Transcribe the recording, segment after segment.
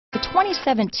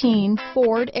2017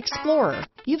 Ford Explorer.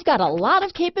 You've got a lot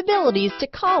of capabilities to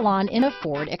call on in a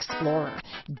Ford Explorer.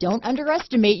 Don't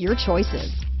underestimate your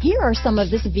choices. Here are some of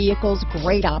this vehicle's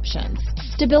great options: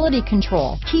 stability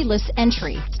control, keyless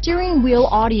entry, steering wheel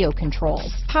audio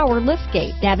controls, power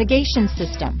liftgate, navigation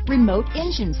system, remote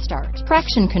engine start,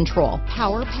 traction control,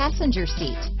 power passenger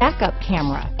seat, backup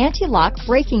camera, anti-lock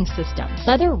braking system,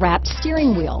 leather-wrapped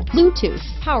steering wheel, Bluetooth,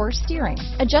 power steering,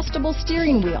 adjustable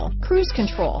steering wheel, cruise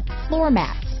control, floor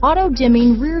mats,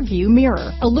 auto-dimming rear view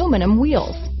mirror, aluminum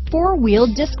wheels, four-wheel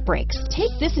disc brakes.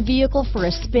 Take this vehicle for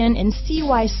a spin and see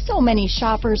why so many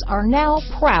shoppers are now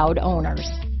proud owners.